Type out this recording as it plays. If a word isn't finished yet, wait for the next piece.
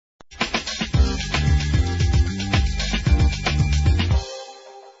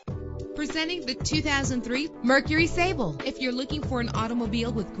Presenting the 2003 Mercury Sable. If you're looking for an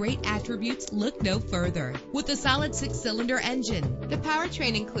automobile with great attributes, look no further. With a solid 6-cylinder engine, the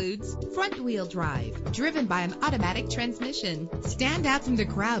powertrain includes front-wheel drive, driven by an automatic transmission. Stand out from the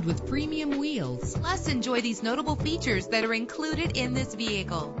crowd with premium wheels. Plus, enjoy these notable features that are included in this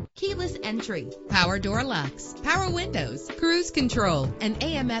vehicle: keyless entry, power door locks, power windows, cruise control, an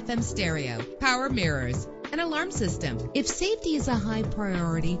AM/FM stereo, power mirrors, an alarm system. If safety is a high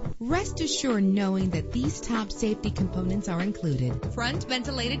priority, rest assured knowing that these top safety components are included: front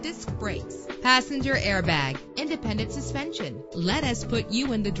ventilated disc brakes, passenger airbag, independent suspension. Let us put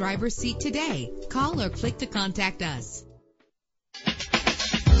you in the driver's seat today. Call or click to contact us.